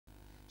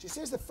She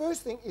says the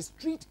first thing is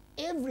treat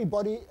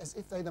everybody as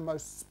if they're the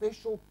most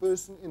special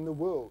person in the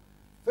world.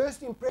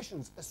 First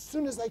impressions, as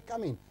soon as they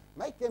come in,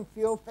 make them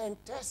feel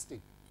fantastic.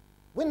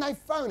 When they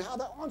phone, how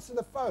they answer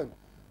the phone.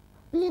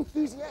 Be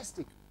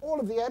enthusiastic, all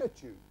of the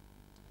attitude.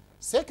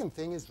 Second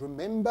thing is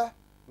remember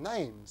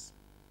names.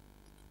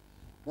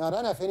 Now, I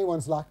don't know if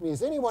anyone's like me.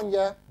 Is anyone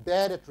here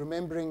bad at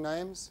remembering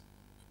names?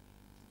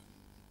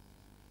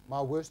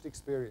 My worst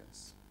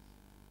experience.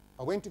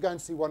 I went to go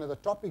and see one of the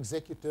top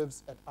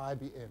executives at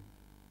IBM.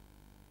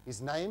 His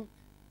name,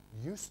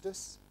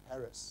 Eustace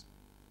Harris.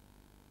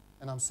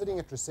 And I'm sitting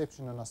at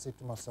reception and I said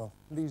to myself,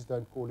 please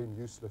don't call him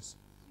useless.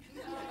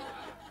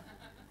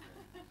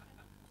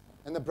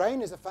 And the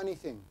brain is a funny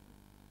thing.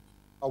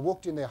 I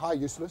walked in there, hi,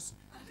 useless.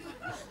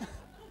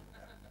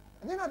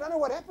 And then I don't know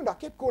what happened. I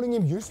kept calling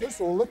him useless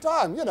all the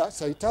time, you know.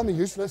 So he told me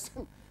useless.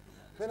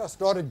 Then I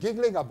started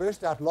giggling. I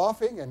burst out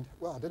laughing. And,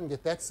 well, I didn't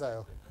get that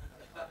sale.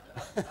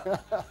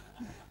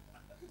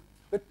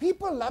 But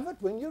people love it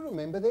when you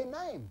remember their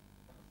name.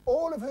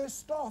 All of her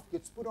staff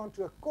gets put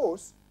onto a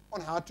course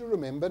on how to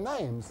remember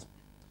names.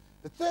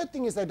 The third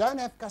thing is they don't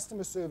have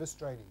customer service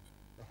training.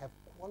 They have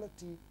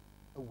quality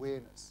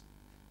awareness.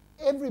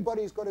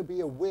 Everybody's got to be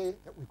aware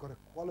that we've got a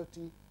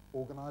quality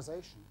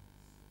organization.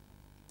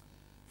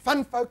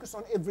 Fun focus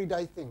on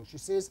everyday things. She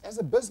says, as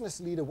a business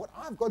leader, what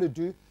I've got to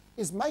do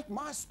is make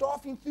my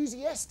staff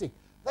enthusiastic.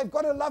 They've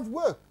got to love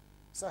work.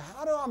 So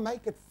how do I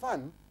make it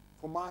fun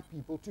for my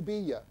people to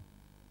be here?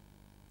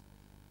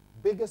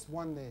 Biggest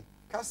one there.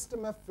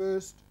 Customer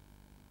first,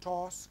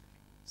 task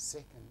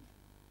second.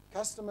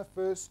 Customer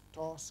first,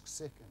 task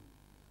second.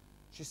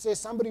 She says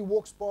somebody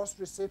walks past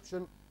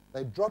reception,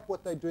 they drop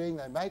what they're doing,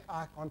 they make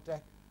eye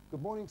contact.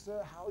 Good morning,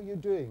 sir, how are you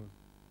doing?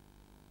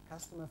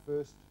 Customer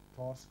first,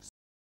 task